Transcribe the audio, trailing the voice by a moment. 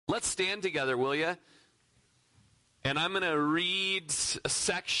Let's stand together, will you? And I'm going to read a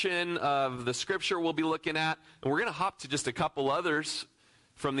section of the scripture we'll be looking at, and we're going to hop to just a couple others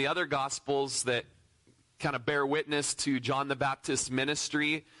from the other Gospels that kind of bear witness to John the Baptist's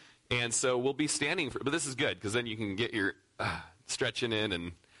ministry. And so we'll be standing for, but this is good, because then you can get your stretching in,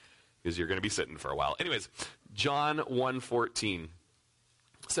 and because you're going to be sitting for a while. Anyways, John 1:14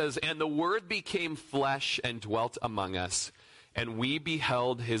 says, "And the Word became flesh and dwelt among us, and we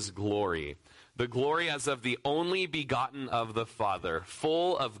beheld his glory. The glory as of the only begotten of the Father,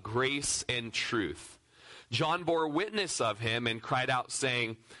 full of grace and truth. John bore witness of him and cried out,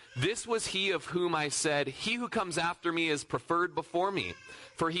 saying, 'This was he of whom I said, he who comes after me is preferred before me,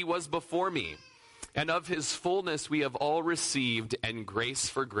 for he was before me. And of his fullness we have all received, and grace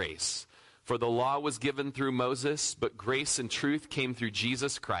for grace. For the law was given through Moses, but grace and truth came through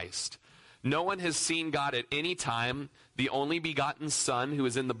Jesus Christ. No one has seen God at any time. The only begotten Son, who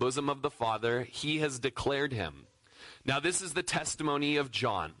is in the bosom of the Father, he has declared him.' Now this is the testimony of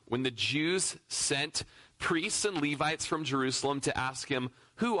John. When the Jews sent priests and Levites from Jerusalem to ask him,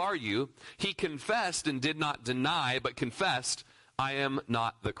 'Who are you?' he confessed and did not deny, but confessed, 'I am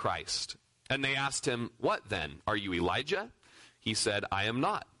not the Christ.' And they asked him, 'What then? Are you Elijah?' He said, 'I am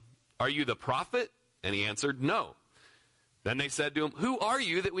not.' 'Are you the prophet?' And he answered, 'No.' Then they said to him, 'Who are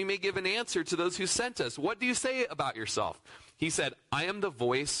you, that we may give an answer to those who sent us? What do you say about yourself?' He said, 'I am the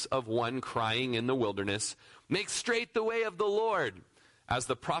voice of one crying in the wilderness, make straight the way of the Lord, as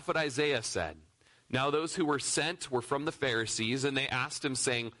the prophet Isaiah said.' Now those who were sent were from the Pharisees, and they asked him,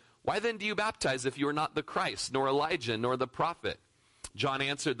 saying, 'Why then do you baptize if you are not the Christ, nor Elijah, nor the prophet?' John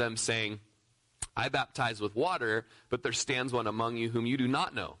answered them, saying, 'I baptize with water, but there stands one among you whom you do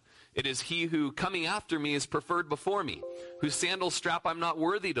not know. It is he who, coming after me, is preferred before me, whose sandal strap I'm not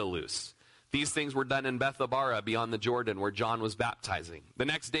worthy to loose.' These things were done in Bethabara beyond the Jordan, where John was baptizing. The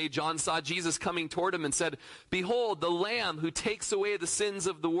next day John saw Jesus coming toward him and said, 'Behold, the Lamb who takes away the sins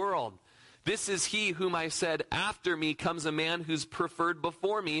of the world. This is he whom I said, after me comes a man who's preferred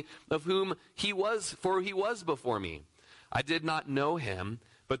before me, of whom he was before me. I did not know him,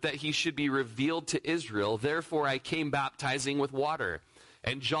 but that he should be revealed to Israel. Therefore I came baptizing with water.'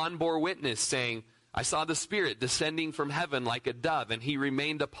 And John bore witness, saying, 'I saw the Spirit descending from heaven like a dove, and he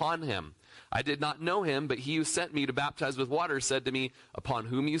remained upon him. I did not know him, but he who sent me to baptize with water said to me, upon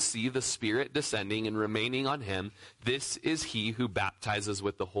whom you see the Spirit descending and remaining on him, this is he who baptizes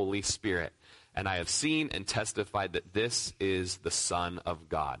with the Holy Spirit. And I have seen and testified that this is the Son of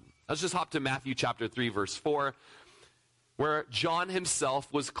God.'" Let's just hop to Matthew chapter 3, verse 4, where John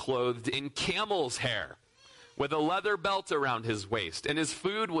himself was clothed in camel's hair, with a leather belt around his waist, and his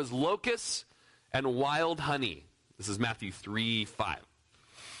food was locusts and wild honey. This is Matthew 3:5.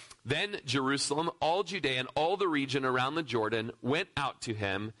 Then Jerusalem, all Judea, and all the region around the Jordan went out to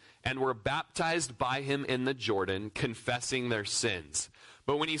him and were baptized by him in the Jordan, confessing their sins.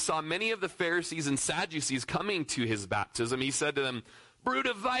 But when he saw many of the Pharisees and Sadducees coming to his baptism, he said to them, "Brood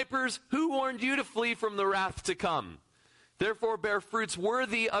of vipers, who warned you to flee from the wrath to come? Therefore bear fruits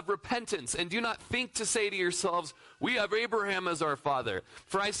worthy of repentance, and do not think to say to yourselves, 'We have Abraham as our father.'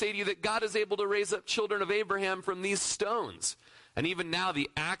 For I say to you that God is able to raise up children of Abraham from these stones. And even now the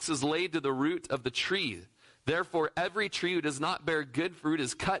axe is laid to the root of the tree. Therefore every tree who does not bear good fruit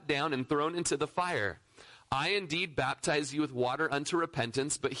is cut down and thrown into the fire. I indeed baptize you with water unto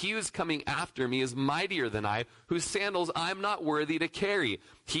repentance, but he who is coming after me is mightier than I, whose sandals I am not worthy to carry.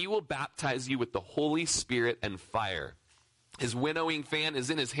 He will baptize you with the Holy Spirit and fire. His winnowing fan is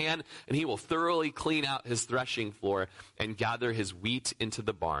in his hand, and he will thoroughly clean out his threshing floor and gather his wheat into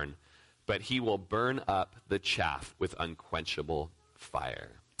the barn. But he will burn up the chaff with unquenchable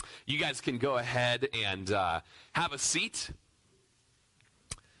fire." You guys can go ahead and have a seat.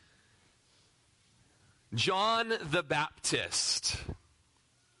 John the Baptist,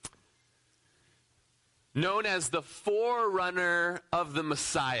 known as the forerunner of the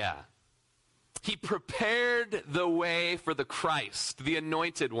Messiah. He prepared the way for the Christ, the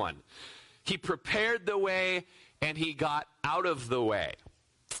anointed one. He prepared the way, and he got out of the way.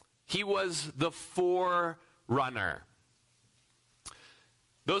 He was the forerunner.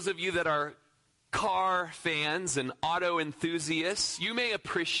 Those of you that are car fans and auto enthusiasts, you may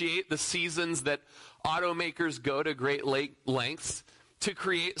appreciate the seasons that automakers go to great lengths to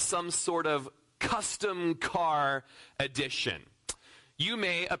create some sort of custom car edition. You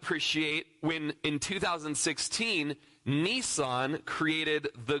may appreciate when in 2016, Nissan created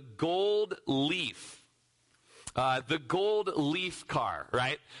the Gold Leaf. The gold leaf car,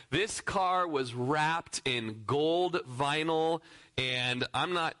 right? This car was wrapped in gold vinyl, and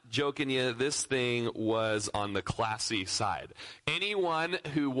I'm not joking you, this thing was on the classy side. Anyone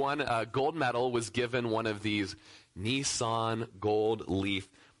who won a gold medal was given one of these Nissan gold leaf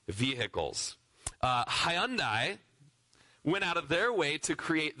vehicles. Hyundai went out of their way to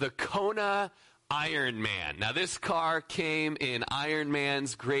create the Kona Iron Man. Now, this car came in Iron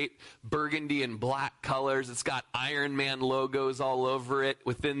Man's great burgundy and black colors. It's got Iron Man logos all over it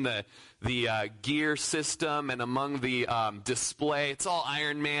within the gear system and among the display. It's all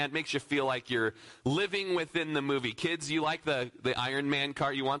Iron Man. Makes you feel like you're living within the movie. Kids, you like the Iron Man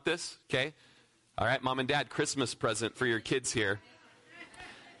car? You want this? Okay. All right, Mom and Dad, Christmas present for your kids here.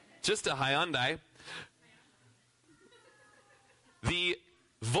 Just a Hyundai. The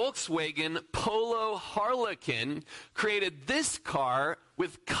Volkswagen Polo Harlequin created this car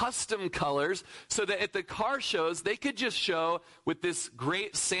with custom colors so that at the car shows, they could just show with this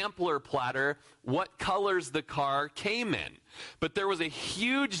great sampler platter what colors the car came in. But there was a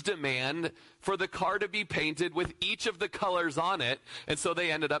huge demand for the car to be painted with each of the colors on it, and so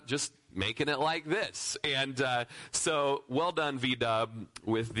they ended up just making it like this. And so well done, V-Dub,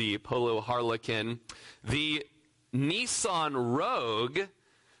 with the Polo Harlequin. The Nissan Rogue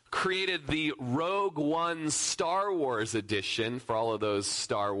created the Rogue One Star Wars edition for all of those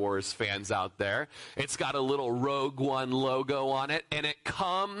Star Wars fans out there. It's got a little Rogue One logo on it, and it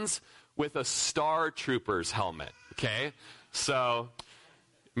comes with a Star Troopers helmet, okay? So,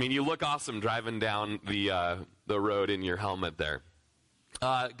 I mean, you look awesome driving down the road in your helmet there.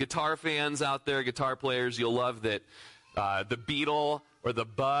 Guitar fans out there, guitar players, you'll love that the Beetle or the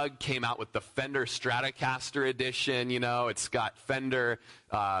Bug came out with the Fender Stratocaster edition. You know, it's got Fender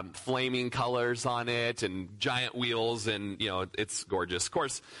flaming colors on it and giant wheels, and, you know, it's gorgeous. Of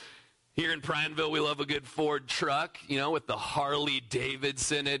course, here in Prineville, we love a good Ford truck, you know, with the Harley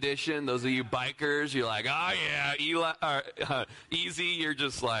Davidson edition. Those of you bikers, you're like, oh, yeah, easy. You're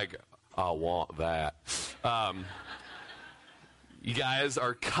just like, I want that. You guys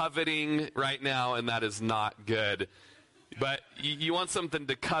are coveting right now, and that is not good. But you want something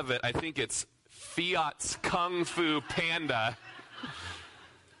to covet, I think it's Fiat's Kung Fu Panda.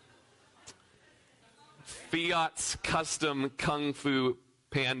 Fiat's custom Kung Fu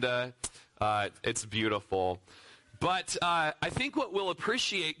Panda. It's beautiful. But I think what we'll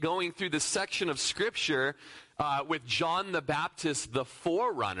appreciate going through this section of Scripture with John the Baptist, the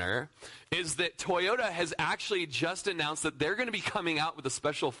Forerunner, is that Toyota has actually just announced that they're going to be coming out with a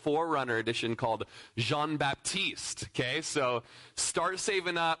special Forerunner edition called Jean Baptiste. Okay, so start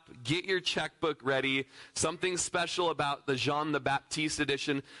saving up, get your checkbook ready. Something special about the Jean the Baptiste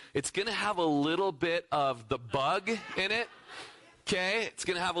edition. It's going to have a little bit of the Bug in it. Okay, it's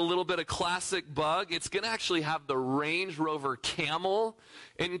going to have a little bit of classic Bug. It's going to actually have the Range Rover Camel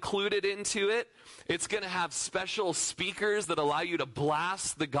included into it. It's going to have special speakers that allow you to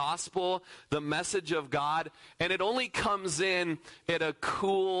blast the gospel, the message of God, and it only comes in at a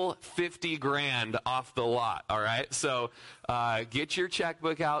cool $50,000 off the lot, all right? So get your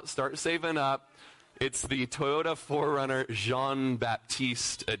checkbook out, start saving up. It's the Toyota Forerunner Jean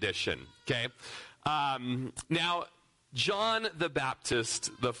Baptiste edition, okay? Now, John the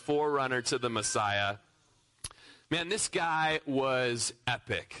Baptist, the forerunner to the Messiah, man, this guy was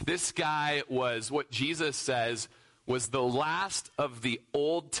epic. This guy was what Jesus says was the last of the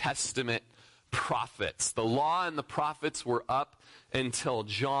Old Testament prophets. The law and the prophets were up until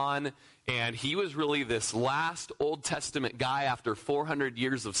John, and he was really this last Old Testament guy after 400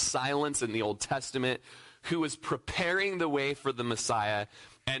 years of silence in the Old Testament who was preparing the way for the Messiah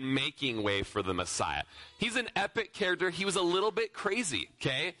and making way for the Messiah. He's an epic character. He was a little bit crazy,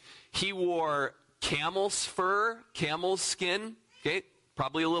 okay? He wore camel's fur, camel's skin, okay?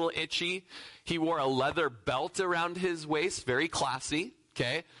 Probably a little itchy. He wore a leather belt around his waist, very classy,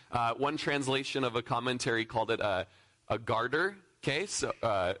 okay? One translation of a commentary called it a garter, okay? So,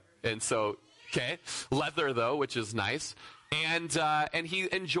 okay. Leather, though, which is nice. And he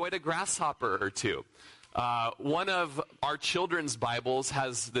enjoyed a grasshopper or two. One of our children's Bibles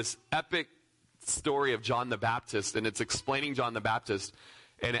has this epic story of John the Baptist, and it's explaining John the Baptist,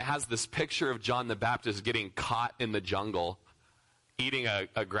 and it has this picture of John the Baptist getting caught in the jungle eating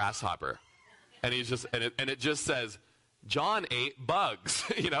a grasshopper. And he's just, and it just says, John ate bugs,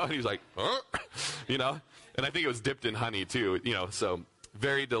 you know, and he's like, you know, and I think it was dipped in honey too, you know, so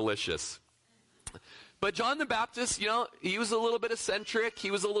very delicious. But John the Baptist, you know, he was a little bit eccentric.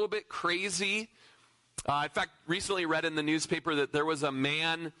 He was a little bit crazy. In fact, recently read in the newspaper that there was a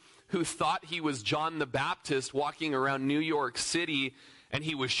man who thought he was John the Baptist walking around New York City, and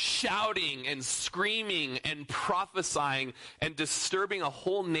he was shouting and screaming and prophesying and disturbing a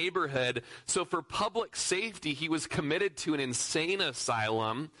whole neighborhood. So for public safety, he was committed to an insane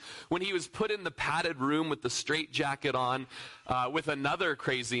asylum. When he was put in the padded room with the straitjacket on with another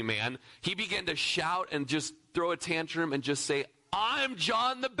crazy man, he began to shout and just throw a tantrum and just say, "I'm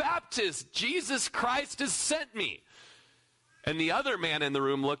John the Baptist. Jesus Christ has sent me." And the other man in the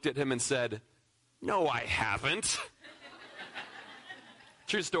room looked at him and said, "No, I haven't."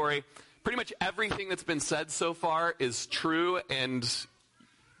 True story. Pretty much everything that's been said so far is true, and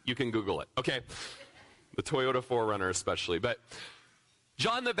you can Google it. Okay? The Toyota Forerunner especially. But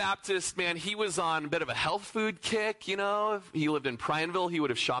John the Baptist, man, he was on a bit of a health food kick, you know. If he lived in Prineville, he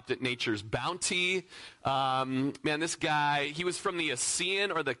would have shopped at Nature's Bounty. Man, this guy, he was from the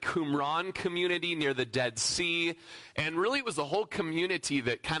Assyrian or the Qumran community near the Dead Sea. And really it was a whole community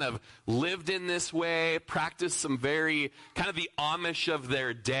that kind of lived in this way, practiced some very, kind of the Amish of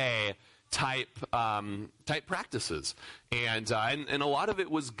their day type practices. And a lot of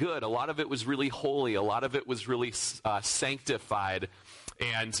it was good. A lot of it was really holy. A lot of it was really sanctified.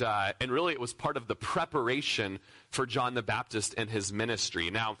 And really it was part of the preparation for John the Baptist and his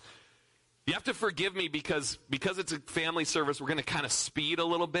ministry. Now, you have to forgive me because it's a family service, we're going to kind of speed a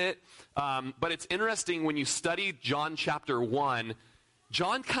little bit. But it's interesting when you study John chapter 1,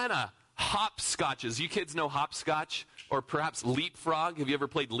 John kind of hopscotches. You kids know hopscotch? Or perhaps leapfrog. Have you ever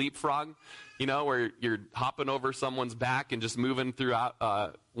played leapfrog? You know, where you're hopping over someone's back and just moving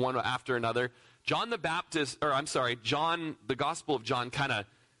throughout one after another. John, the Gospel of John kind of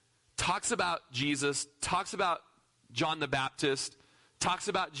talks about Jesus, talks about John the Baptist, talks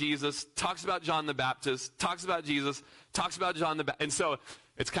about Jesus, talks about John the Baptist, talks about Jesus, talks about John the Baptist. And so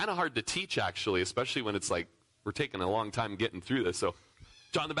it's kind of hard to teach, actually, especially when it's like we're taking a long time getting through this. So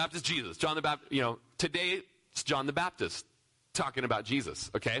John the Baptist, Jesus. John the Baptist, you know, today it's John the Baptist talking about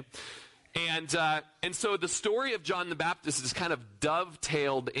Jesus, okay? And so the story of John the Baptist is kind of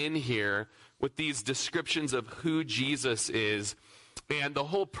dovetailed in here with these descriptions of who Jesus is. And the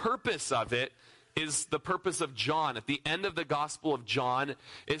whole purpose of it is the purpose of John. At the end of the Gospel of John,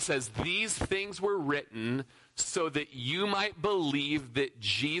 it says, "These things were written so that you might believe that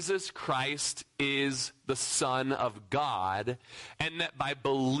Jesus Christ is the Son of God, and that by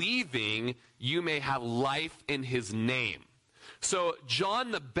believing you may have life in his name." So John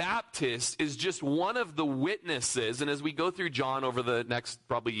the Baptist is just one of the witnesses, and as we go through John over the next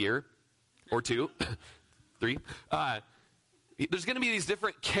probably year or two, 3, there's going to be these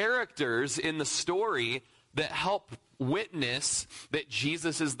different characters in the story that help witness that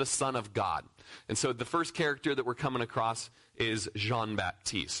Jesus is the Son of God. And so the first character that we're coming across is Jean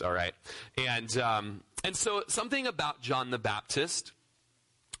Baptiste, all right? And so something about John the Baptist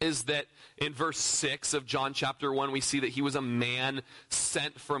is that in verse 6 of John chapter 1, we see that he was a man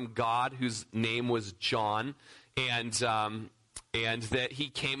sent from God whose name was John, and that he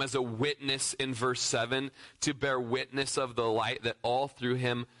came as a witness in verse 7 to bear witness of the light that all through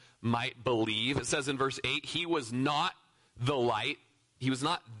him might believe. It says in verse 8, he was not the light, he was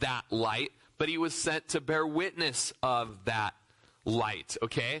not that light, but he was sent to bear witness of that light,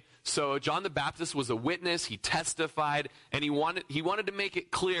 okay? So John the Baptist was a witness, he testified, and he wanted to make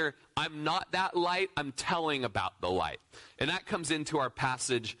it clear, I'm not that light, I'm telling about the light. And that comes into our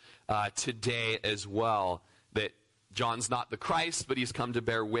passage today as well, that John's not the Christ, but he's come to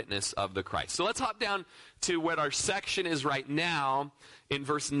bear witness of the Christ. So let's hop down to what our section is right now in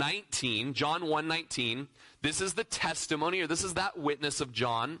verse 19, John 1:19. This is the testimony, or this is that witness of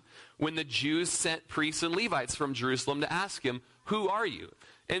John, when the Jews sent priests and Levites from Jerusalem to ask him, "Who are you?"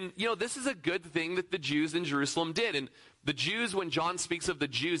 And, you know, this is a good thing that the Jews in Jerusalem did. And the Jews, when John speaks of the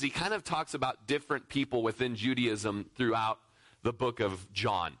Jews, he kind of talks about different people within Judaism throughout the book of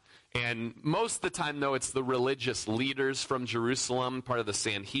John. And most of the time, though, it's the religious leaders from Jerusalem, part of the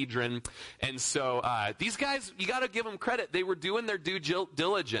Sanhedrin. And so these guys, you got to give them credit. They were doing their due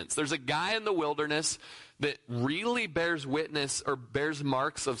diligence. There's a guy in the wilderness that really bears witness or bears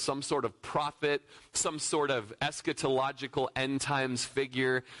marks of some sort of prophet, some sort of eschatological end times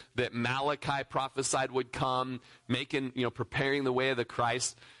figure that Malachi prophesied would come, preparing the way of the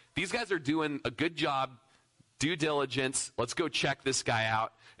Christ. These guys are doing a good job, due diligence. Let's go check this guy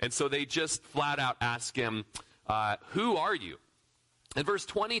out. And so they just flat out ask him, "Who are you?" And verse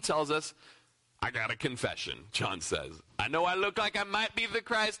 20 tells us, "I got a confession," John says. "I know I look like I might be the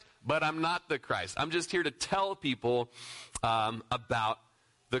Christ, but I'm not the Christ. I'm just here to tell people about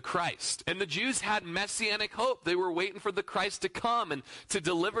the Christ. And the Jews had messianic hope. They were waiting for the Christ to come and to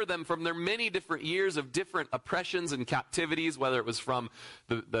deliver them from their many different years of different oppressions and captivities, whether it was from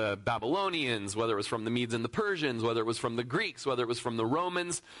the Babylonians, whether it was from the Medes and the Persians, whether it was from the Greeks, whether it was from the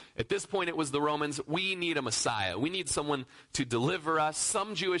Romans. At this point, it was the Romans. We need a Messiah. We need someone to deliver us.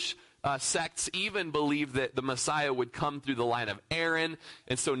 Some Jewish sects even believed that the Messiah would come through the line of Aaron.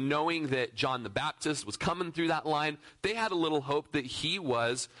 And so knowing that John the Baptist was coming through that line, they had a little hope that he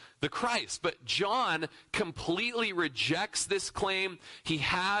was the Christ. But John completely rejects this claim. He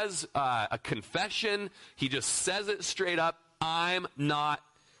has a confession. He just says it straight up, I'm not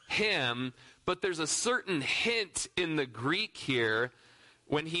him. But there's a certain hint in the Greek here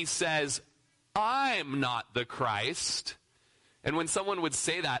when he says, I'm not the Christ. And when someone would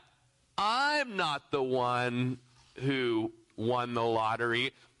say that, I'm not the one who won the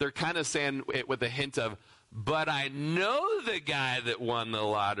lottery, they're kind of saying it with a hint of, but I know the guy that won the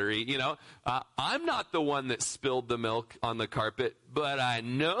lottery. You know, I'm not the one that spilled the milk on the carpet, but I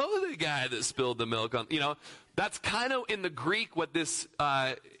know the guy that spilled the milk on, you know. That's kind of in the Greek what this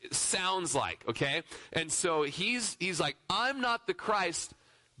sounds like, okay? And so he's like, I'm not the Christ,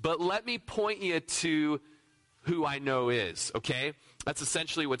 but let me point you to who I know is, okay? That's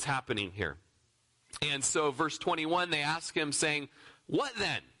essentially what's happening here. And so verse 21, they ask him saying, what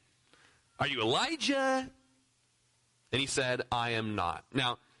then? Are you Elijah? And he said, I am not.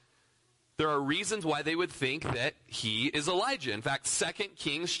 Now, there are reasons why they would think that he is Elijah. In fact, 2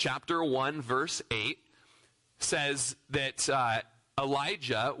 Kings chapter 1, verse 8 says that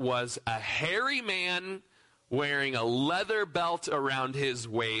Elijah was a hairy man wearing a leather belt around his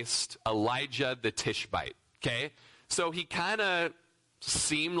waist, Elijah the Tishbite. Okay? So he kind of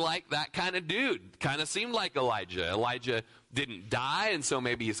seemed like that kind of dude. Kind of seemed like Elijah. Elijah didn't die, and so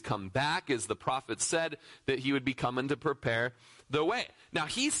maybe he's come back, as the prophet said, that he would be coming to prepare the way. Now,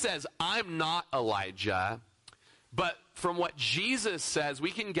 he says, I'm not Elijah, but from what Jesus says,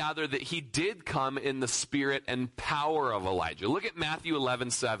 we can gather that he did come in the spirit and power of Elijah. Look at Matthew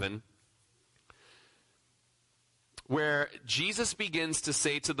 11:7. Where Jesus begins to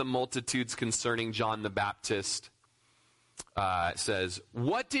say to the multitudes concerning John the Baptist, says,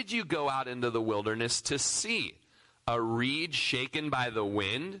 what did you go out into the wilderness to see? A reed shaken by the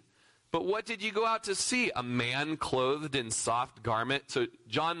wind? But what did you go out to see? A man clothed in soft garment? So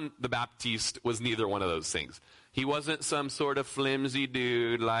John the Baptist was neither one of those things. He wasn't some sort of flimsy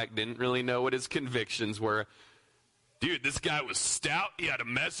dude, like didn't really know what his convictions were. Dude, this guy was stout. He had a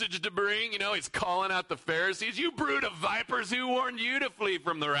message to bring. You know, he's calling out the Pharisees. You brood of vipers, who warned you to flee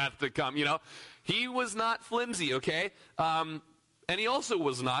from the wrath to come? You know, he was not flimsy, okay? And he also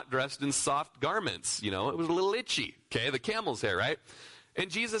was not dressed in soft garments. You know, it was a little itchy, okay? The camel's hair, right?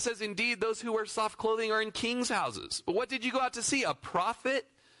 And Jesus says, indeed, those who wear soft clothing are in king's houses. But what did you go out to see? A prophet?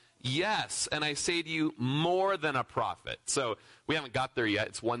 Yes, and I say to you, more than a prophet. So we haven't got there yet.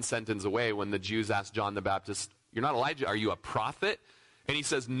 It's one sentence away when the Jews asked John the Baptist, you're not Elijah, are you a prophet? And he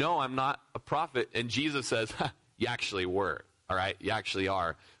says, no, I'm not a prophet. And Jesus says, you actually were, all right? You actually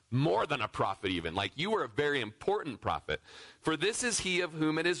are. More than a prophet even. Like, you were a very important prophet. For this is he of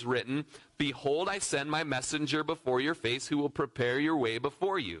whom it is written, behold, I send my messenger before your face who will prepare your way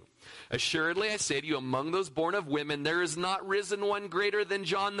before you. Assuredly, I say to you, among those born of women, there is not risen one greater than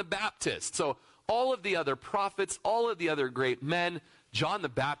John the Baptist. So all of the other prophets, all of the other great men, John the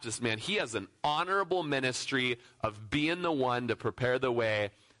Baptist, man, he has an honorable ministry of being the one to prepare the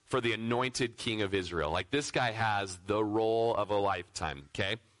way for the anointed king of Israel. Like, this guy has the role of a lifetime,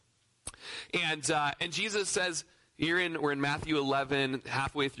 okay? And Jesus says, we're in Matthew 11,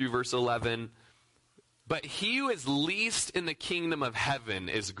 halfway through verse 11, but he who is least in the kingdom of heaven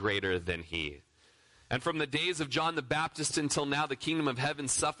is greater than he. And from the days of John the Baptist until now, the kingdom of heaven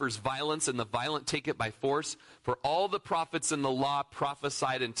suffers violence, and the violent take it by force. For all the prophets in the law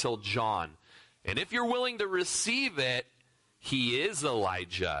prophesied until John. And if you're willing to receive it, he is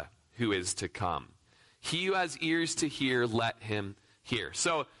Elijah who is to come. He who has ears to hear, let him hear.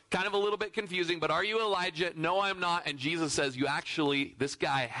 So, kind of a little bit confusing, but are you Elijah? No, I'm not. And Jesus says, this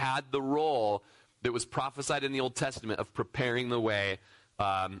guy had the role that was prophesied in the Old Testament of preparing the way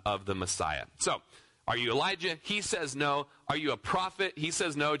of the Messiah. So, are you Elijah? He says no. Are you a prophet? He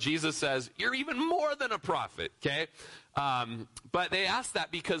says no. Jesus says, you're even more than a prophet, okay? But they asked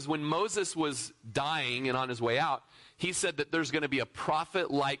that because when Moses was dying and on his way out, he said that there's going to be a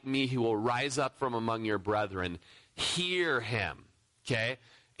prophet like me who will rise up from among your brethren. Hear him, okay?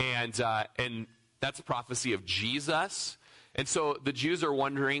 And that's a prophecy of Jesus. And so the Jews are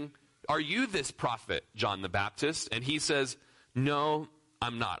wondering, are you this prophet, John the Baptist? And he says, no,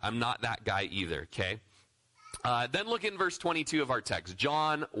 I'm not. I'm not that guy either, okay? Then look in verse 22 of our text,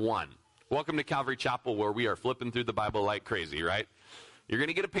 John 1. Welcome to Calvary Chapel, where we are flipping through the Bible like crazy, right? You're going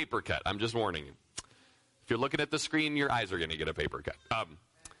to get a paper cut. I'm just warning you. If you're looking at the screen, your eyes are going to get a paper cut.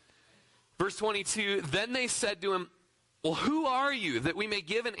 Verse 22, then they said to him, well, who are you, that we may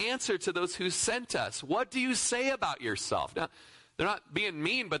give an answer to those who sent us? What do you say about yourself? Now, they're not being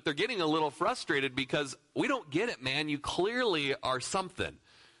mean, but they're getting a little frustrated because we don't get it, man. You clearly are something.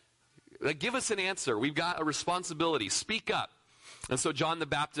 Give us an answer. We've got a responsibility. Speak up. And so John the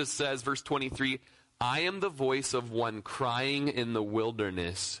Baptist says, verse 23, I am the voice of one crying in the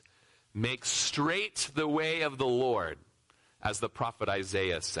wilderness, make straight the way of the Lord, as the prophet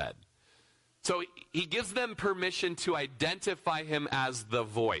Isaiah said. So he gives them permission to identify him as the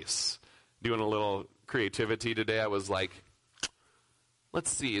voice. Doing a little creativity today, I was like,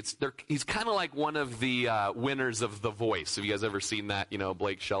 let's see. He's kind of like one of the winners of The Voice. Have you guys ever seen that? You know,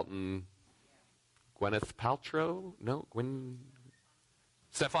 Blake Shelton, Gwyneth Paltrow? No, Gwen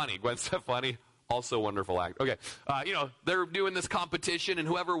Stefani. Also a wonderful act. Okay, they're doing this competition, and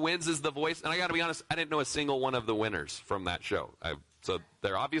whoever wins is the voice. And I got to be honest, I didn't know a single one of the winners from that show. So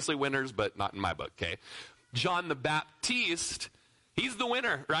they're obviously winners, but not in my book, okay? John the Baptist, he's the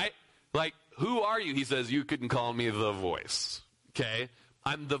winner, right? Like, who are you? He says, you couldn't call me the voice, okay?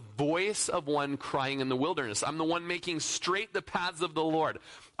 I'm the voice of one crying in the wilderness. I'm the one making straight the paths of the Lord.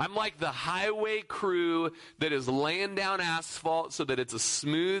 I'm like the highway crew that is laying down asphalt so that it's a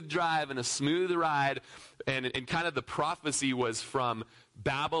smooth drive and a smooth ride. And kind of the prophecy was from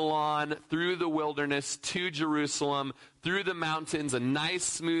Babylon through the wilderness to Jerusalem, through the mountains, a nice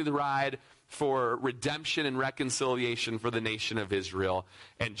smooth ride for redemption and reconciliation for the nation of Israel.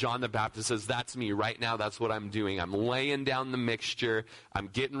 And John the Baptist says, that's me right now. That's what I'm doing. I'm laying down the mixture. I'm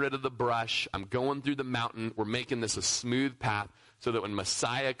getting rid of the brush. I'm going through the mountain. We're making this a smooth path so that when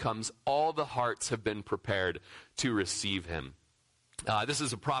Messiah comes, all the hearts have been prepared to receive him. This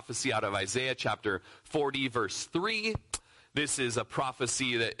is a prophecy out of Isaiah chapter 40, verse 3. This is a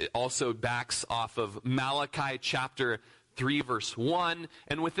prophecy that also backs off of Malachi chapter 3, verse 1.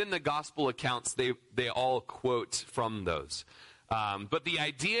 And within the gospel accounts, they all quote from those. But the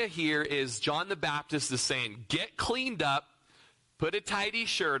idea here is John the Baptist is saying, get cleaned up, put a tidy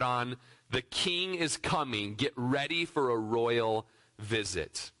shirt on, the king is coming, get ready for a royal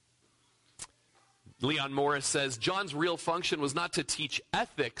visit. Leon Morris says, John's real function was not to teach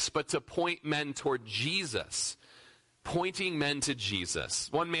ethics, but to point men toward Jesus. Pointing men to Jesus.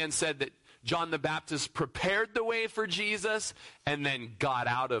 One man said that John the Baptist prepared the way for Jesus and then got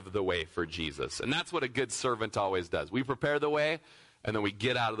out of the way for Jesus. And that's what a good servant always does. We prepare the way and then we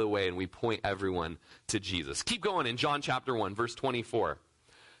get out of the way and we point everyone to Jesus. Keep going in John chapter 1, verse 24.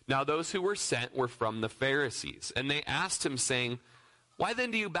 Now those who were sent were from the Pharisees, and they asked him, saying, why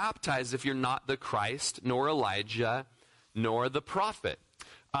then do you baptize if you're not the Christ, nor Elijah, nor the prophet?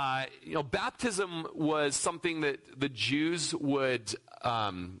 Baptism was something that the Jews would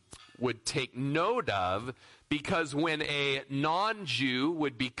take note of, because when a non-Jew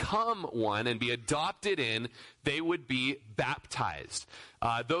would become one and be adopted in, they would be baptized.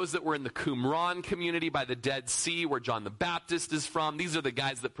 Those that were in the Qumran community by the Dead Sea, where John the Baptist is from, these are the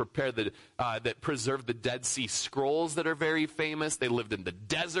guys that that preserved the Dead Sea Scrolls that are very famous. They lived in the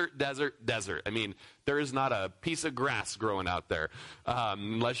desert. I mean, there is not a piece of grass growing out there,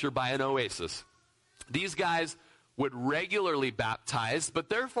 unless you're by an oasis. These guys would regularly baptize, but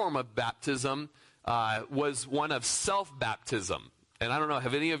their form of baptism was one of self-baptism. And I don't know,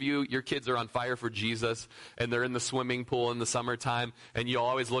 have any of you, your kids are on fire for Jesus, and they're in the swimming pool in the summertime, and you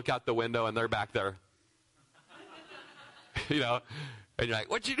always look out the window, and they're back there. And you're like,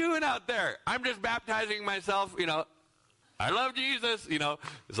 what you doing out there? I'm just baptizing myself, I love Jesus,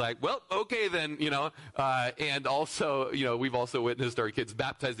 It's like, well, okay then, and also, we've also witnessed our kids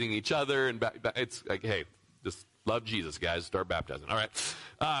baptizing each other, and it's like, hey, just love Jesus, guys, start baptizing. All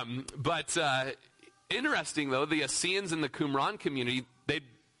right. Interesting, though, the Essenes in the Qumran community,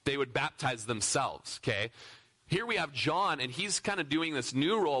 they would baptize themselves, okay? Here we have John, and he's kind of doing this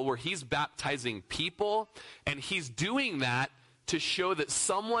new role where he's baptizing people, and he's doing that to show that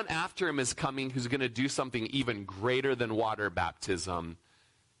someone after him is coming who's going to do something even greater than water baptism.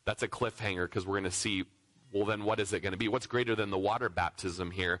 That's a cliffhanger, because we're going to see, well, then what is it going to be? What's greater than the water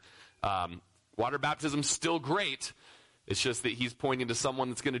baptism here? Water baptism's still great. It's just that he's pointing to someone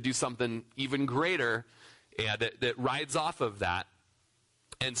that's going to do something even greater, and that rides off of that.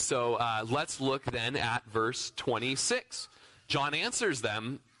 And so let's look then at verse 26. John answers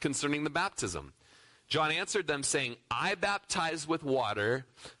them concerning the baptism. John answered them saying, I baptize with water,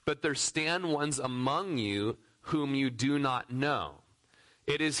 but there stand ones among you whom you do not know.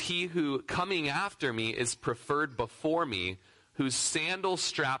 It is he who coming after me is preferred before me, whose sandal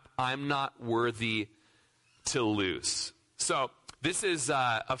strap I'm not worthy to loose. So this is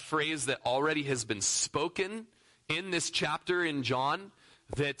a phrase that already has been spoken in this chapter in John,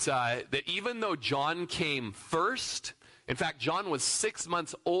 that even though John came first, in fact, John was 6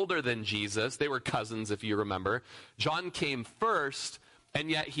 months older than Jesus. They were cousins, if you remember. John came first, and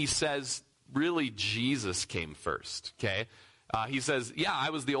yet he says, really, Jesus came first, okay? He says, yeah,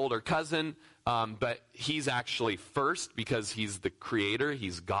 I was the older cousin, but he's actually first because he's the creator,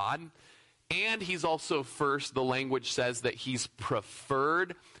 he's God. And he's also first, the language says that he's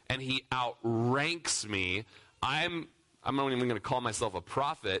preferred, and he outranks me. I'm not even going to call myself a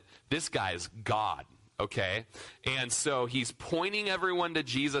prophet. This guy is God, okay? And so he's pointing everyone to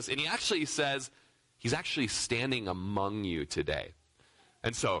Jesus, and he actually says, he's actually standing among you today.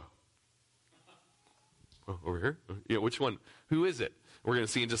 And so, over here? Yeah, which one? Who is it? We're going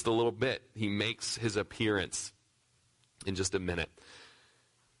to see in just a little bit. He makes his appearance in just a minute.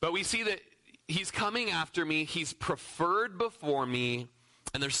 But we see that he's coming after me. He's preferred before me.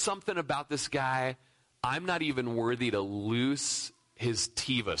 And there's something about this guy. I'm not even worthy to loose his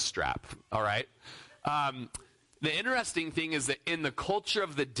Tiva strap. All right? The interesting thing is that in the culture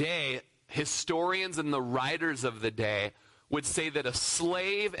of the day, historians and the writers of the day would say that a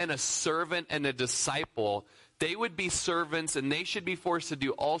slave and a servant and a disciple, they would be servants and they should be forced to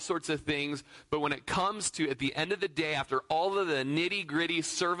do all sorts of things. But when it comes to, at the end of the day, after all of the nitty-gritty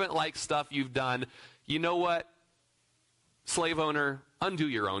servant-like stuff you've done, you know what? Slave owner, undo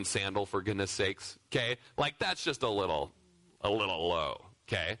your own sandal, for goodness sakes, okay? Like, that's just a little low,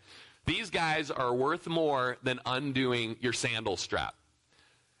 okay? These guys are worth more than undoing your sandal strap.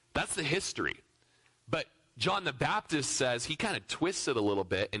 That's the history. But John the Baptist says, he kind of twists it a little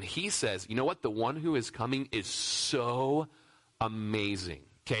bit, and he says, you know what? The one who is coming is so amazing,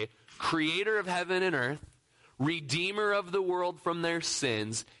 okay? Creator of heaven and earth, redeemer of the world from their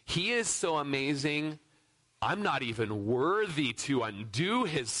sins. He is so amazing, I'm not even worthy to undo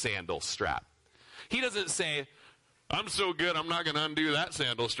his sandal strap. He doesn't say, I'm so good, I'm not going to undo that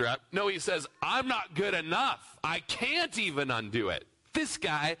sandal strap. No, he says, I'm not good enough. I can't even undo it. This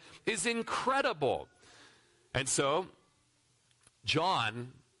guy is incredible. And so,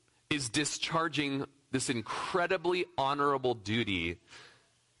 John is discharging this incredibly honorable duty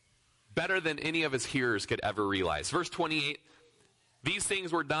better than any of his hearers could ever realize. Verse 28, these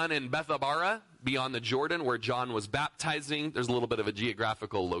things were done in Bethabara, beyond the Jordan, where John was baptizing. There's a little bit of a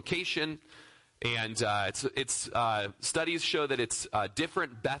geographical location. And studies show that it's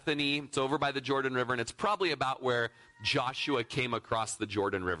different Bethany. It's over by the Jordan River, and it's probably about where Joshua came across the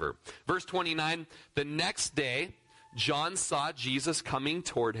Jordan River. Verse 29, the next day, John saw Jesus coming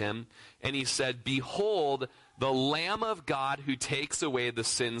toward him, and he said, behold, the Lamb of God who takes away the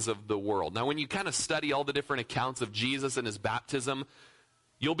sins of the world. Now, when you kind of study all the different accounts of Jesus and his baptism,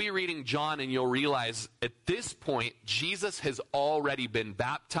 you'll be reading John and you'll realize at this point, Jesus has already been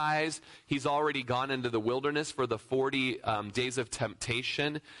baptized. He's already gone into the wilderness for the 40 days of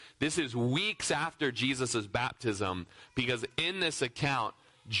temptation. This is weeks after Jesus' baptism, because in this account,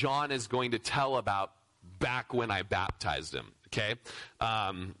 John is going to tell about back when I baptized him. Okay?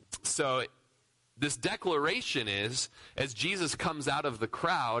 So this declaration is, as Jesus comes out of the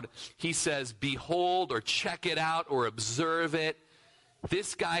crowd, he says, behold, or check it out, or observe it.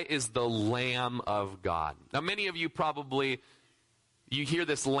 This guy is the Lamb of God. Now, many of you probably, you hear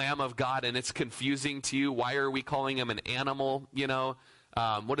this Lamb of God and it's confusing to you. Why are we calling him an animal? You know,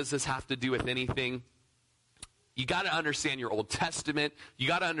 what does this have to do with anything? You got to understand your Old Testament. You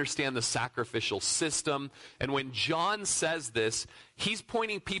got to understand the sacrificial system. And when John says this, he's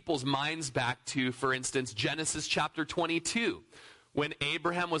pointing people's minds back to, for instance, Genesis chapter 22, when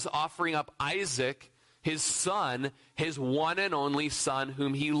Abraham was offering up Isaac, his son, his one and only son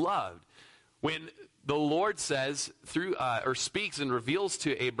whom he loved. When the Lord says or speaks and reveals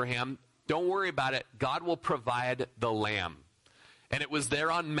to Abraham, don't worry about it, God will provide the lamb. And it was there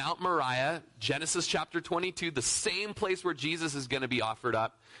on Mount Moriah, Genesis chapter 22, the same place where Jesus is going to be offered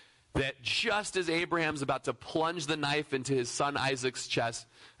up, that just as Abraham's about to plunge the knife into his son Isaac's chest,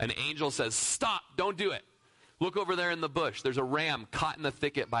 an angel says, stop, don't do it. Look over there in the bush. There's a ram caught in the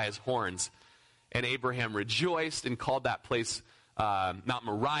thicket by his horns. And Abraham rejoiced and called that place Mount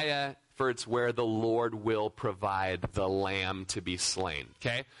Moriah, for it's where the Lord will provide the lamb to be slain.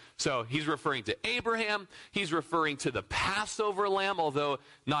 Okay? So he's referring to Abraham. He's referring to the Passover lamb, although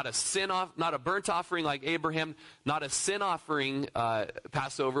not a burnt offering like Abraham, not a sin offering.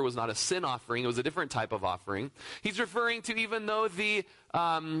 Passover was not a sin offering. It was a different type of offering. He's referring to, even though the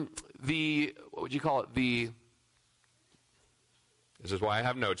what would you call it? This is why I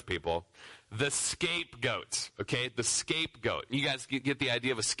have notes, people. The scapegoat, okay? The scapegoat. You guys get the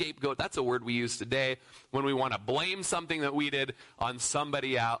idea of a scapegoat? That's a word we use today when we want to blame something that we did on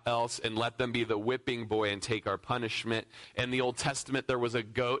somebody else and let them be the whipping boy and take our punishment. In the Old Testament, there was a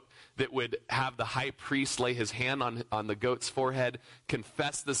goat that would have the high priest lay his hand on the goat's forehead,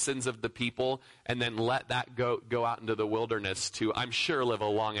 confess the sins of the people, and then let that goat go out into the wilderness to, I'm sure, live a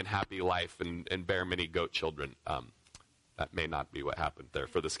long and happy life and bear many goat children. That may not be what happened there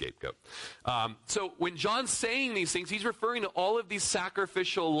for the scapegoat. So when John's saying these things, he's referring to all of these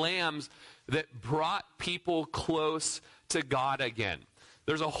sacrificial lambs that brought people close to God again.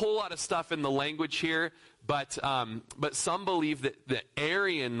 There's a whole lot of stuff in the language here, but some believe that the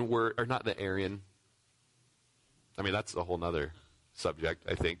Aryan word, or not the Aryan, I mean, that's a whole nother subject,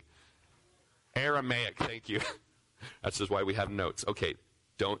 I think. Aramaic, thank you. That's just why we have notes. Okay.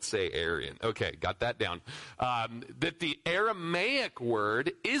 Don't say Aryan. Okay, got that down. That the Aramaic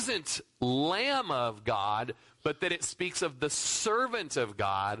word isn't Lamb of God, but that it speaks of the servant of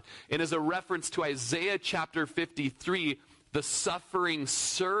God, and is a reference to Isaiah chapter 53, the suffering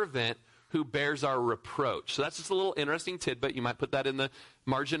servant who bears our reproach. So that's just a little interesting tidbit. You might put that in the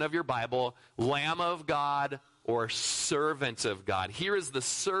margin of your Bible. Lamb of God or servant of God. Here is the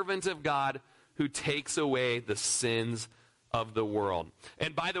servant of God who takes away the sins of the world.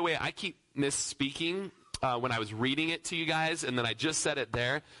 And by the way, I keep misspeaking when I was reading it to you guys, and then I just said it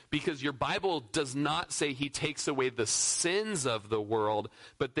there, because your Bible does not say he takes away the sins of the world,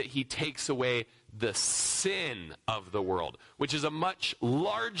 but that he takes away the sin of the world, which is a much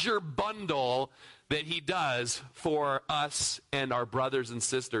larger bundle that he does for us and our brothers and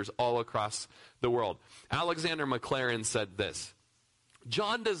sisters all across the world. Alexander McLaren said this: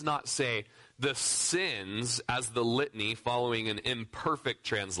 John does not say the sins as the litany following an imperfect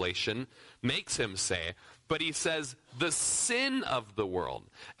translation makes him say, but he says the sin of the world,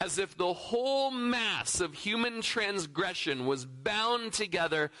 as if the whole mass of human transgression was bound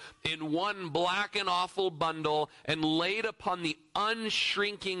together in one black and awful bundle and laid upon the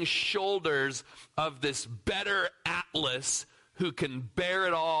unshrinking shoulders of this better Atlas who can bear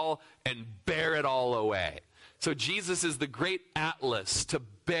it all and bear it all away. So Jesus is the great Atlas to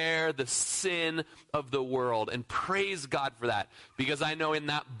bear the sin of the world. And praise God for that, because I know in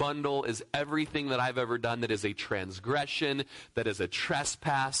that bundle is everything that I've ever done that is a transgression, that is a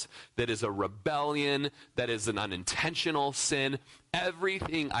trespass, that is a rebellion, that is an unintentional sin.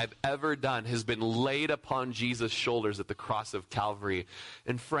 Everything I've ever done has been laid upon Jesus' shoulders at the cross of Calvary.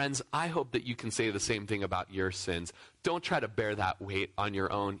 And friends, I hope that you can say the same thing about your sins. Don't try to bear that weight on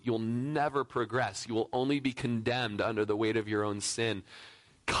your own. You'll never progress. You will only be condemned under the weight of your own sin.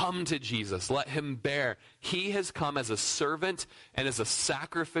 Come to Jesus. Let him bear. He has come as a servant and as a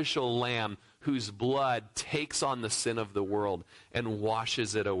sacrificial lamb whose blood takes on the sin of the world and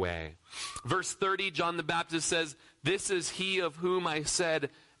washes it away. Verse 30, John the Baptist says, "This is he of whom I said,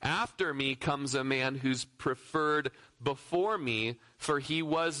 after me comes a man who's preferred before me, for he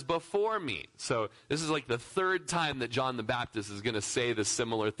was before me." So this is like the third time that John the Baptist is going to say this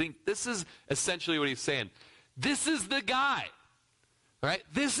similar thing. This is essentially what he's saying. This is the guy. All right?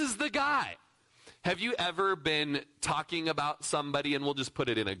 This is the guy. Have you ever been talking about somebody, and we'll just put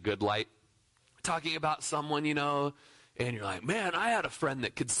it in a good light, talking about someone, you know, and you're like, man, I had a friend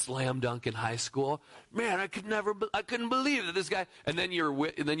that could slam dunk in high school. Man, I couldn't believe that this guy. And then you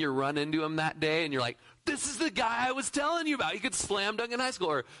run into him that day, and you're like, this is the guy I was telling you about. He could slam dunk in high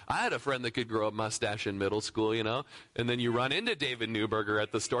school. Or I had a friend that could grow a mustache in middle school, you know. And then you run into David Newberger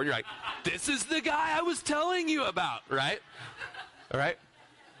at the store, and you're like, this is the guy I was telling you about, right? All right?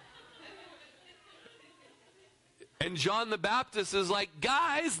 And John the Baptist is like,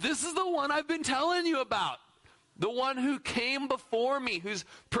 guys, this is the one I've been telling you about. The one who came before me, who's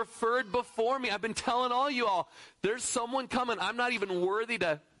preferred before me. I've been telling all you all, there's someone coming. I'm not even worthy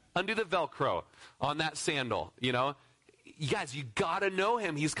to undo the Velcro on that sandal, you know. You guys, you got to know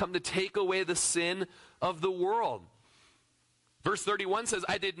him. He's come to take away the sin of the world. Verse 31 says,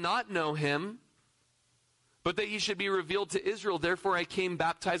 I did not know him, but that he should be revealed to Israel. Therefore, I came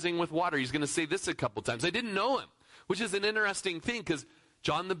baptizing with water. He's going to say this a couple times. I didn't know him, which is an interesting thing because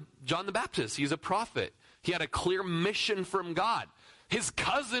John the Baptist, he's a prophet. He had a clear mission from God. His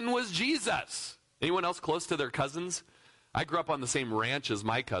cousin was Jesus. Anyone else close to their cousins? I grew up on the same ranch as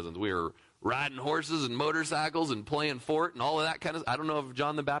my cousins. We were riding horses and motorcycles and playing fort and all of that kind of. I don't know if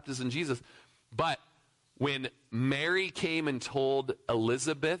John the Baptist and Jesus, but when Mary came and told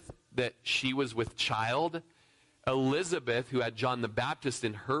Elizabeth that she was with child, Elizabeth, who had John the Baptist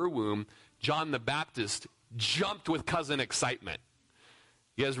in her womb, John the Baptist jumped with cousin excitement.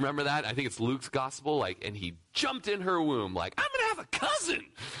 You guys remember that? I think it's Luke's gospel. And he jumped in her womb I'm going to have a cousin.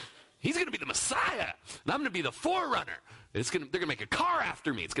 He's going to be the Messiah. And I'm going to be the Forerunner. They're going to make a car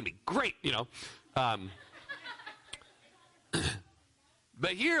after me. It's going to be great,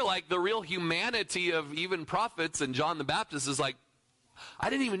 But here, the real humanity of even prophets and John the Baptist is I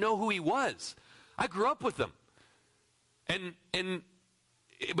didn't even know who he was. I grew up with him.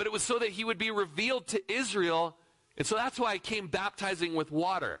 But it was so that he would be revealed to Israel. And so that's why I came baptizing with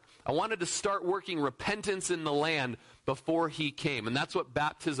water. I wanted to start working repentance in the land before he came. And that's what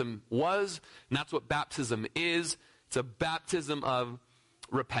baptism was, and that's what baptism is. It's a baptism of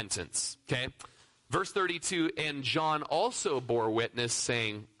repentance. Okay? Verse 32, and John also bore witness,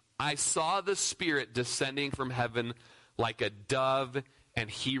 saying, I saw the Spirit descending from heaven like a dove, and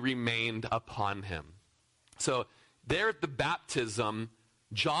he remained upon him. So there at the baptism,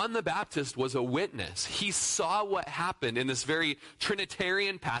 John the Baptist was a witness. He saw what happened in this very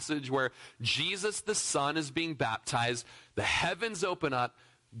Trinitarian passage where Jesus the Son is being baptized, the heavens open up,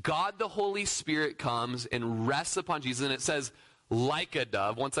 God the Holy Spirit comes and rests upon Jesus, and it says, like a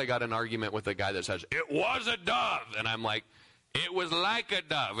dove. Once I got an argument with a guy that says, it was a dove. And I'm like, it was like a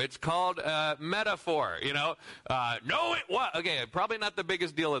dove. It's called a metaphor, No, it was. Okay, probably not the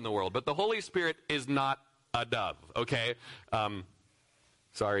biggest deal in the world, but the Holy Spirit is not a dove, okay?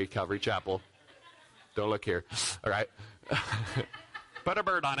 Sorry, Calvary Chapel. Don't look here. All right. Put a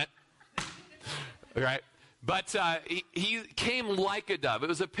bird on it. All right. But he came like a dove. It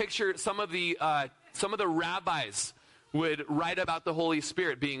was a picture. Some of the rabbis would write about the Holy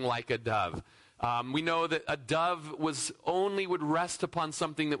Spirit being like a dove. We know that a dove would rest upon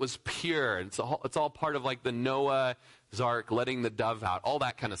something that was pure. It's all part of the Noah's Ark, letting the dove out, all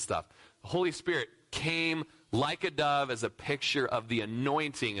that kind of stuff. The Holy Spirit came like a dove as a picture of the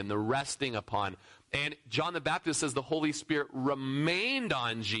anointing and the resting upon. And John the Baptist says the Holy Spirit remained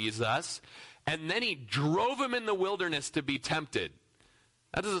on Jesus, and then he drove him in the wilderness to be tempted.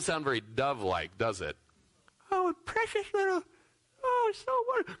 That doesn't sound very dove-like, does it? Oh, precious little, so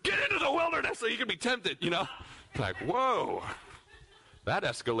wonderful. Get into the wilderness so you can be tempted, whoa. That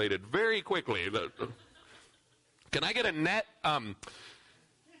escalated very quickly. Can I get a net?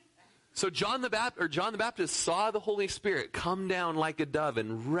 So John the Baptist saw the Holy Spirit come down like a dove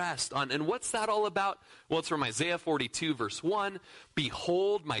and rest on. And what's that all about? Well, it's from Isaiah 42, verse 1.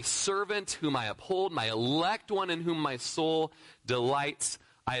 Behold, my servant whom I uphold, my elect one in whom my soul delights.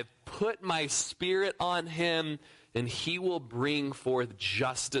 I have put my Spirit on him, and he will bring forth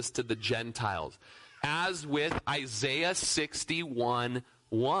justice to the Gentiles. As with Isaiah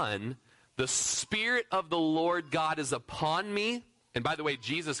 61:1, the Spirit of the Lord God is upon me. And by the way,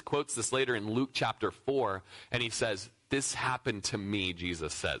 Jesus quotes this later in Luke chapter 4, and he says, this happened to me,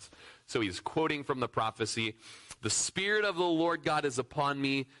 Jesus says. So he's quoting from the prophecy. The Spirit of the Lord God is upon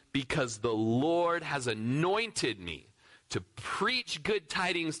me because the Lord has anointed me to preach good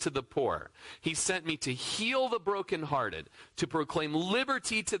tidings to the poor. He sent me to heal the brokenhearted, to proclaim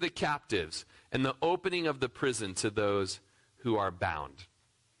liberty to the captives, and the opening of the prison to those who are bound.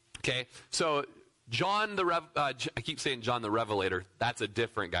 Okay, so I keep saying John the Revelator. That's a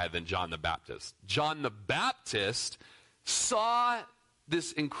different guy than John the Baptist. John the Baptist saw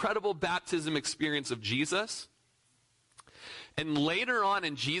this incredible baptism experience of Jesus. And later on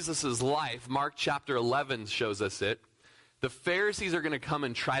in Jesus' life, Mark chapter 11 shows us it, the Pharisees are going to come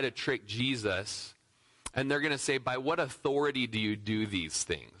and try to trick Jesus. And they're going to say, by what authority do you do these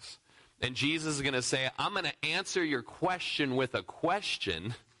things? And Jesus is going to say, I'm going to answer your question with a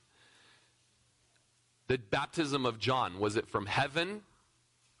question. The baptism of John, was it from heaven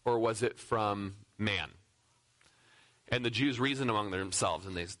or was it from man? And the Jews reasoned among themselves,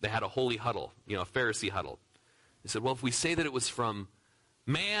 and they had a holy huddle, a Pharisee huddle. They said, well, if we say that it was from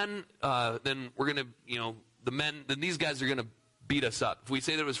man, then we're going to, then these guys are going to beat us up. If we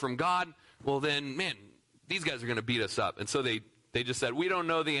say that it was from God, well then, man, these guys are going to beat us up. And so they just said, we don't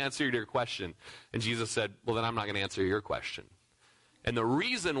know the answer to your question. And Jesus said, well, then I'm not going to answer your question. And the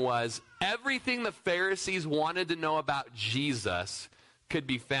reason was everything the Pharisees wanted to know about Jesus could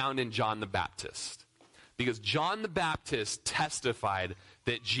be found in John the Baptist. Because John the Baptist testified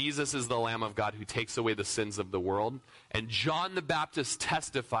that Jesus is the Lamb of God who takes away the sins of the world. And John the Baptist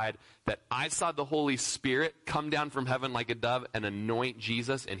testified that I saw the Holy Spirit come down from heaven like a dove and anoint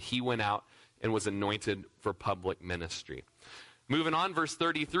Jesus, and he went out and was anointed for public ministry. Moving on, verse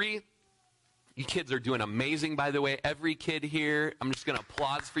 33. You kids are doing amazing, by the way. Every kid here, I'm just going to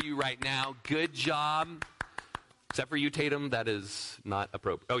applause for you right now. Good job. Except for you, Tatum, that is not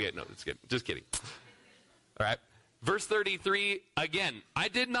appropriate. Oh, yeah, no, that's good. Just kidding. All right. Verse 33, again, I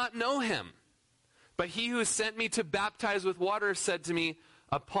did not know him. But he who sent me to baptize with water said to me,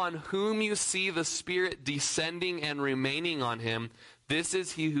 upon whom you see the Spirit descending and remaining on him, this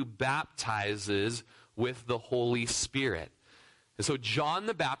is he who baptizes with the Holy Spirit. And so John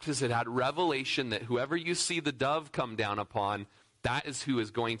the Baptist had revelation that whoever you see the dove come down upon, that is who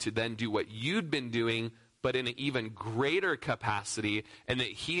is going to then do what you'd been doing, but in an even greater capacity, and that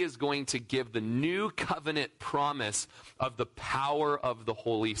he is going to give the new covenant promise of the power of the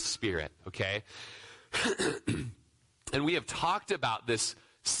Holy Spirit, okay? And we have talked about this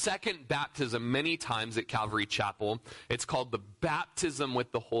second baptism many times at Calvary Chapel. It's called the baptism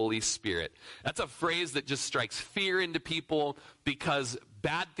with the Holy Spirit. That's a phrase that just strikes fear into people because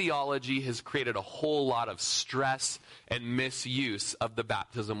bad theology has created a whole lot of stress and misuse of the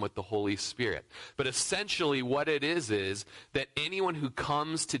baptism with the Holy Spirit. But essentially what it is that anyone who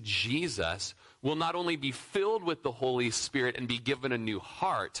comes to Jesus will not only be filled with the Holy Spirit and be given a new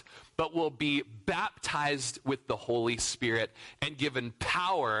heart, but will be baptized with the Holy Spirit and given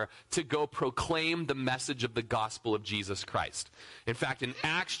power to go proclaim the message of the gospel of Jesus Christ. In fact, in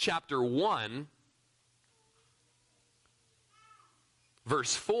Acts chapter 1,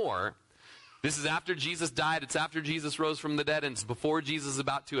 verse 4, this is after Jesus died, it's after Jesus rose from the dead, and it's before Jesus is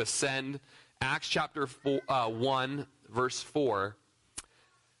about to ascend. Acts chapter 1, verse 4.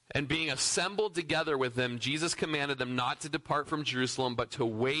 And being assembled together with them, Jesus commanded them not to depart from Jerusalem, but to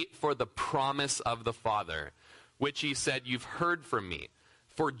wait for the promise of the Father, which he said, you've heard from me.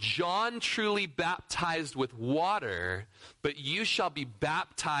 For John truly baptized with water, but you shall be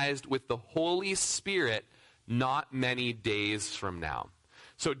baptized with the Holy Spirit not many days from now.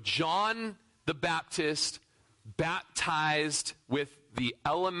 So John the Baptist baptized with the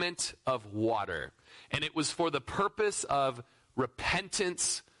element of water. And it was for the purpose of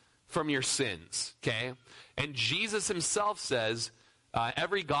repentance from your sins, okay? And Jesus himself says,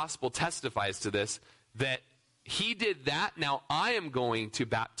 every gospel testifies to this, that he did that. Now I am going to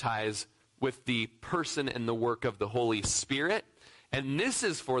baptize with the person and the work of the Holy Spirit. And this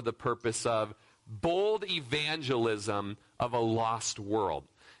is for the purpose of bold evangelism of a lost world.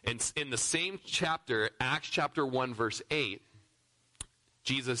 And in the same chapter, Acts chapter 1, verse 8,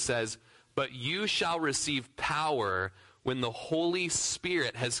 Jesus says, but you shall receive power when the Holy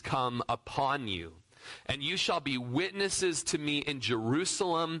Spirit has come upon you. And you shall be witnesses to me in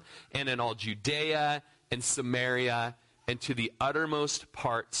Jerusalem and in all Judea and Samaria and to the uttermost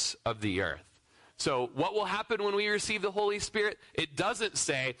parts of the earth. So what will happen when we receive the Holy Spirit? It doesn't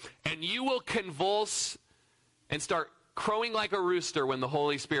say, and you will convulse and start crowing like a rooster when the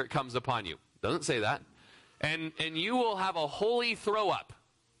Holy Spirit comes upon you. It doesn't say that. And you will have a holy throw up.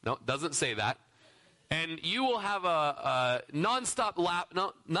 No, it doesn't say that. And you will have a nonstop lap.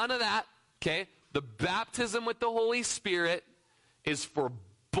 No, none of that. Okay? The baptism with the Holy Spirit is for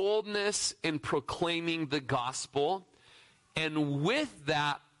boldness in proclaiming the gospel. And with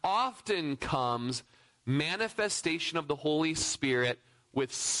that often comes manifestation of the Holy Spirit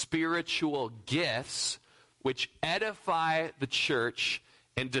with spiritual gifts, which edify the church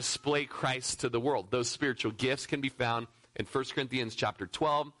and display Christ to the world. Those spiritual gifts can be found in 1 Corinthians chapter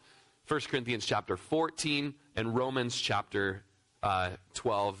 12, 1 Corinthians chapter 14, and Romans chapter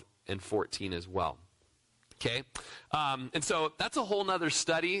 12 and 14 as well. Okay? And so that's a whole nother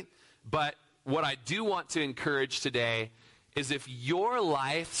study, but what I do want to encourage today is if your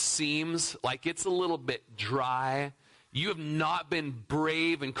life seems like it's a little bit dry, you have not been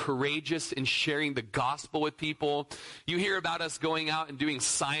brave and courageous in sharing the gospel with people. You hear about us going out and doing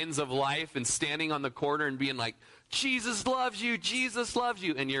signs of life and standing on the corner and being like, Jesus loves you, Jesus loves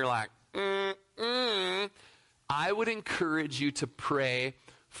you. And you're like, I would encourage you to pray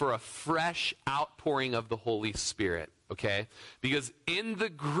for a fresh outpouring of the Holy Spirit, okay? Because in the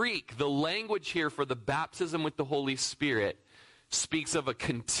Greek, the language here for the baptism with the Holy Spirit speaks of a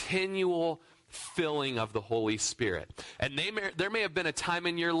continual filling of the Holy Spirit. And there may have been a time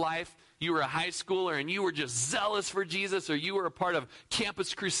in your life, you were a high schooler and you were just zealous for Jesus, or you were a part of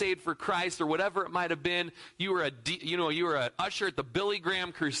Campus Crusade for Christ, or whatever it might have been. You were an usher at the Billy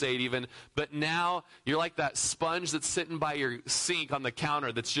Graham Crusade even, but now you're like that sponge that's sitting by your sink on the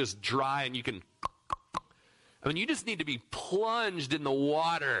counter that's just dry, and you just need to be plunged in the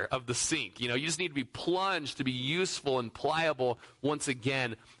water of the sink. You just need to be plunged to be useful and pliable once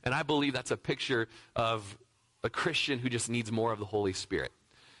again. And I believe that's a picture of a Christian who just needs more of the Holy Spirit.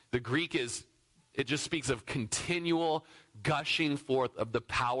 The Greek it just speaks of continual gushing forth of the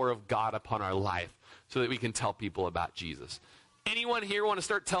power of God upon our life so that we can tell people about Jesus. Anyone here want to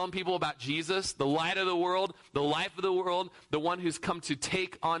start telling people about Jesus, the light of the world, the life of the world, the one who's come to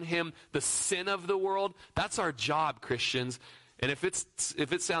take on him the sin of the world? That's our job, Christians. And if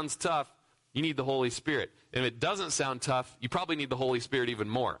it sounds tough, You need the Holy Spirit. And if it doesn't sound tough, you probably need the Holy Spirit even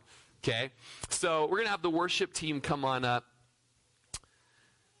more. Okay? So we're going to have the worship team come on up.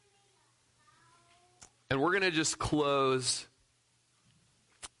 And we're going to just close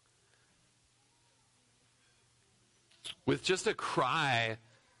with just a cry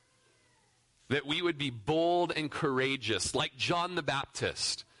that we would be bold and courageous, like John the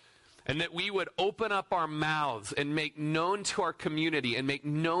Baptist, and that we would open up our mouths and make known to our community and make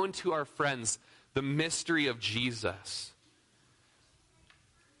known to our friends the mystery of Jesus.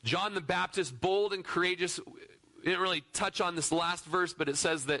 John the Baptist, bold and courageous. We didn't really touch on this last verse, but it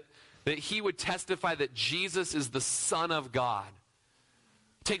says that he would testify that Jesus is the Son of God.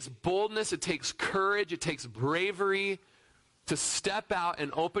 It takes boldness, it takes courage, it takes bravery to step out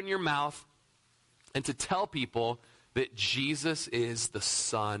and open your mouth and to tell people that Jesus is the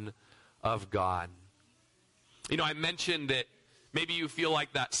Son of God. You know, I mentioned that maybe you feel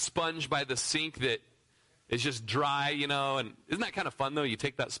like that sponge by the sink that is just dry, you know, and isn't that kind of fun, though? You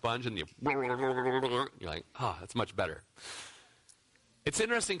take that sponge and you're like, oh, that's much better. It's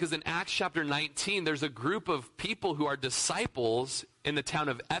interesting because in Acts chapter 19, there's a group of people who are disciples in the town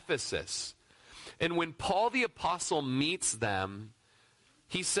of Ephesus. And when Paul the apostle meets them,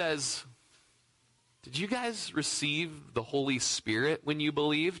 he says, did you guys receive the Holy Spirit when you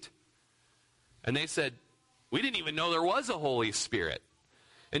believed? And they said, we didn't even know there was a Holy Spirit.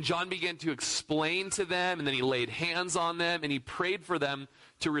 And John began to explain to them, and then he laid hands on them, and he prayed for them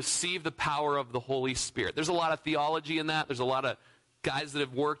to receive the power of the Holy Spirit. There's a lot of theology in that. There's a lot of guys that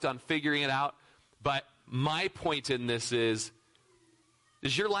have worked on figuring it out. But my point in this is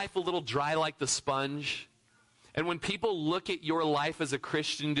your life a little dry like the sponge? And when people look at your life as a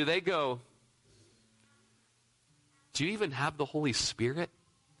Christian, do they go, do you even have the Holy Spirit?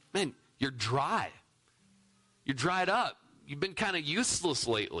 Man, you're dry. You're dried up. You've been kind of useless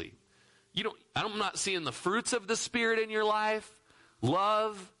lately. I'm not seeing the fruits of the Spirit in your life.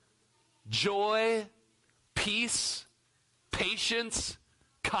 Love, joy, peace, patience,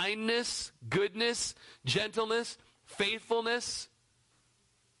 kindness, goodness, gentleness, faithfulness,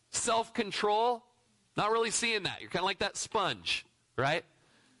 self-control. Not really seeing that. You're kind of like that sponge, right?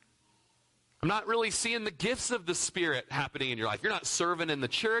 I'm not really seeing the gifts of the Spirit happening in your life. You're not serving in the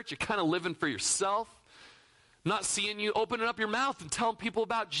church. You're kind of living for yourself. I'm not seeing you opening up your mouth and telling people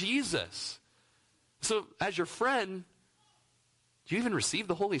about Jesus. So as your friend, do you even receive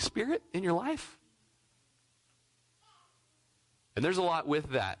the Holy Spirit in your life? And there's a lot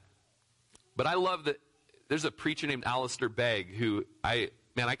with that. But I love that there's a preacher named Alistair Begg who I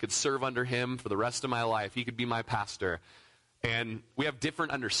could serve under him for the rest of my life. He could be my pastor. And we have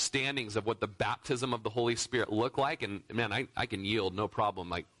different understandings of what the baptism of the Holy Spirit look like. And man, I can yield, no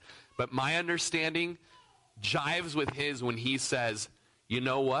problem. But my understanding jives with his when he says, you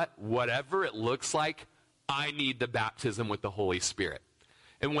know what? Whatever it looks like, I need the baptism with the Holy Spirit.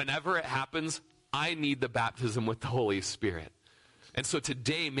 And whenever it happens, I need the baptism with the Holy Spirit. And so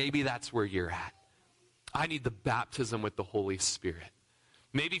today, maybe that's where you're at. I need the baptism with the Holy Spirit.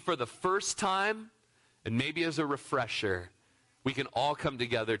 Maybe for the first time, and maybe as a refresher, we can all come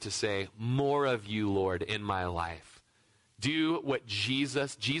together to say, more of you, Lord, in my life. Do what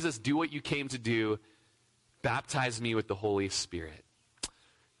Jesus, do what you came to do. Baptize me with the Holy Spirit.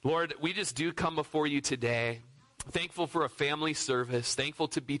 Lord, we just do come before you today, thankful for a family service, thankful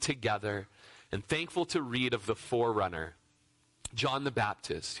to be together, and thankful to read of the Forerunner, John the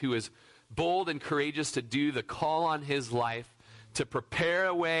Baptist, who is bold and courageous to do the call on his life, to prepare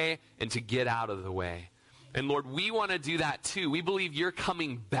a way and to get out of the way. And Lord, we want to do that too. We believe you're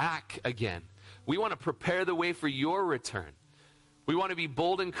coming back again. We want to prepare the way for your return. We want to be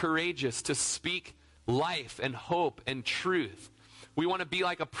bold and courageous to speak life and hope and truth. We want to be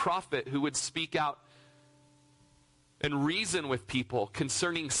like a prophet who would speak out and reason with people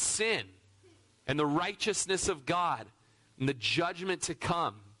concerning sin and the righteousness of God and the judgment to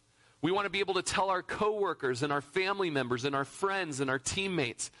come. We want to be able to tell our coworkers and our family members and our friends and our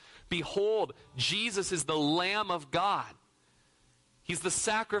teammates, behold, Jesus is the Lamb of God. He's the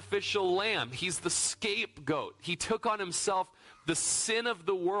sacrificial lamb. He's the scapegoat. He took on himself the sin of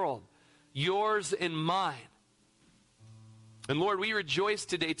the world, yours and mine. And Lord, we rejoice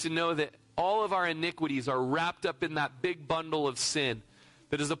today to know that all of our iniquities are wrapped up in that big bundle of sin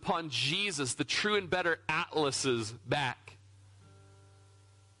that is upon Jesus, the true and better Atlas's back.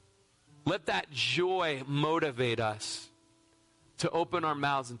 Let that joy motivate us to open our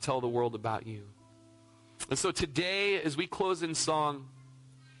mouths and tell the world about you. And so today, as we close in song,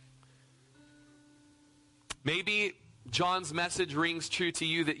 maybe John's message rings true to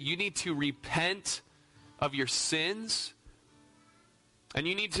you that you need to repent of your sins, And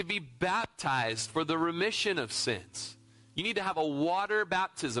you need to be baptized for the remission of sins. You need to have a water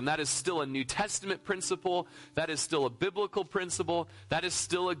baptism. That is still a New Testament principle. That is still a biblical principle. That is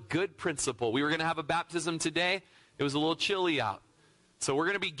still a good principle. We were going to have a baptism today. It was a little chilly out. So we're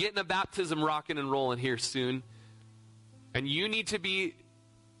going to be getting a baptism rocking and rolling here soon. And you need to be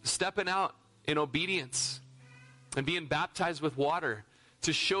stepping out in obedience and being baptized with water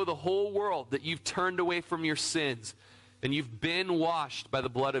to show the whole world that you've turned away from your sins and you've been washed by the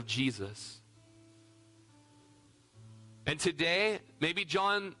blood of Jesus. And today, maybe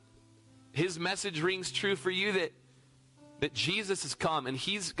John, his message rings true for you that Jesus has come and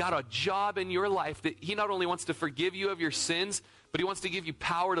he's got a job in your life, that he not only wants to forgive you of your sins, but he wants to give you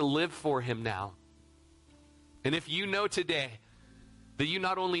power to live for him now. And if you know today that you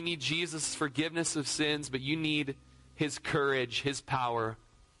not only need Jesus' forgiveness of sins, but you need his courage, his power,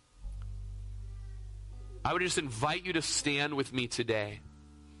 I would just invite you to stand with me today.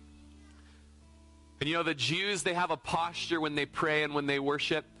 And you know, the Jews, they have a posture when they pray and when they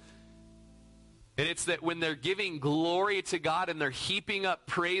worship. And it's that when they're giving glory to God and they're heaping up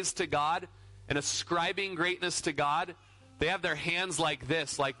praise to God and ascribing greatness to God, they have their hands like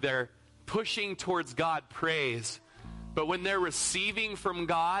this, like they're pushing towards God praise. But when they're receiving from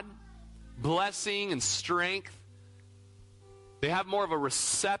God blessing and strength, they have more of a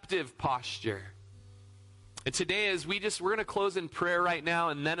receptive posture. And today, as we're going to close in prayer right now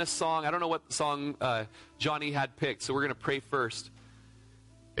and then a song. I don't know what song Johnny had picked, so we're going to pray first.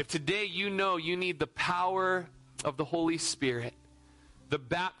 If today you know you need the power of the Holy Spirit, the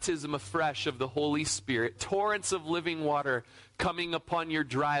baptism afresh of the Holy Spirit, torrents of living water coming upon your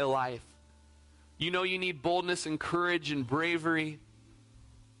dry life, you know you need boldness and courage and bravery,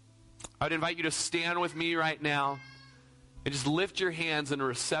 I'd invite you to stand with me right now and just lift your hands in a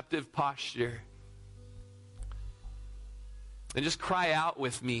receptive posture. And just cry out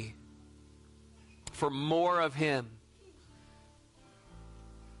with me for more of him.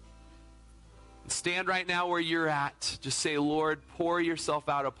 Stand right now where you're at. Just say, Lord, pour yourself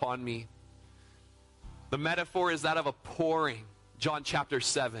out upon me. The metaphor is that of a pouring. John chapter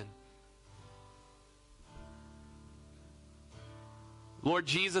 7. Lord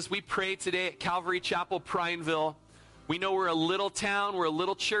Jesus, we pray today at Calvary Chapel, Prineville. We know we're a little town. We're a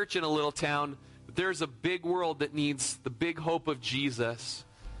little church in a little town. There's a big world that needs the big hope of Jesus.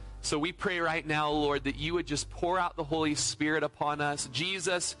 So we pray right now, Lord, that you would just pour out the Holy Spirit upon us.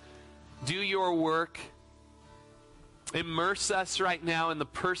 Jesus, do your work. Immerse us right now in the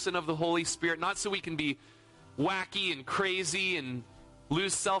person of the Holy Spirit, not so we can be wacky and crazy and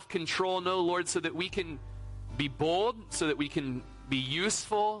lose self-control. No, Lord, so that we can be bold, so that we can be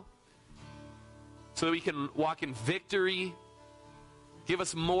useful, so that we can walk in victory. Give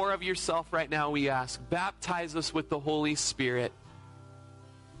us more of yourself right now, we ask. Baptize us with the Holy Spirit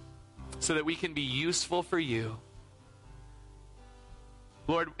so that we can be useful for you.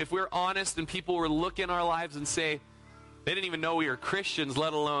 Lord, if we're honest and people were look in our lives and say, they didn't even know we were Christians,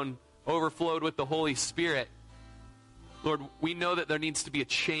 let alone overflowed with the Holy Spirit, Lord, we know that there needs to be a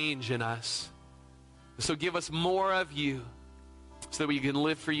change in us. So give us more of you so that we can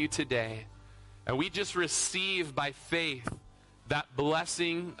live for you today. And we just receive by faith that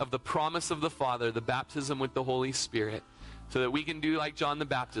blessing of the promise of the Father, the baptism with the Holy Spirit, so that we can do like John the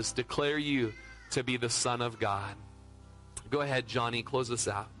Baptist, declare you to be the Son of God. Go ahead, Johnny, close us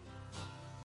out.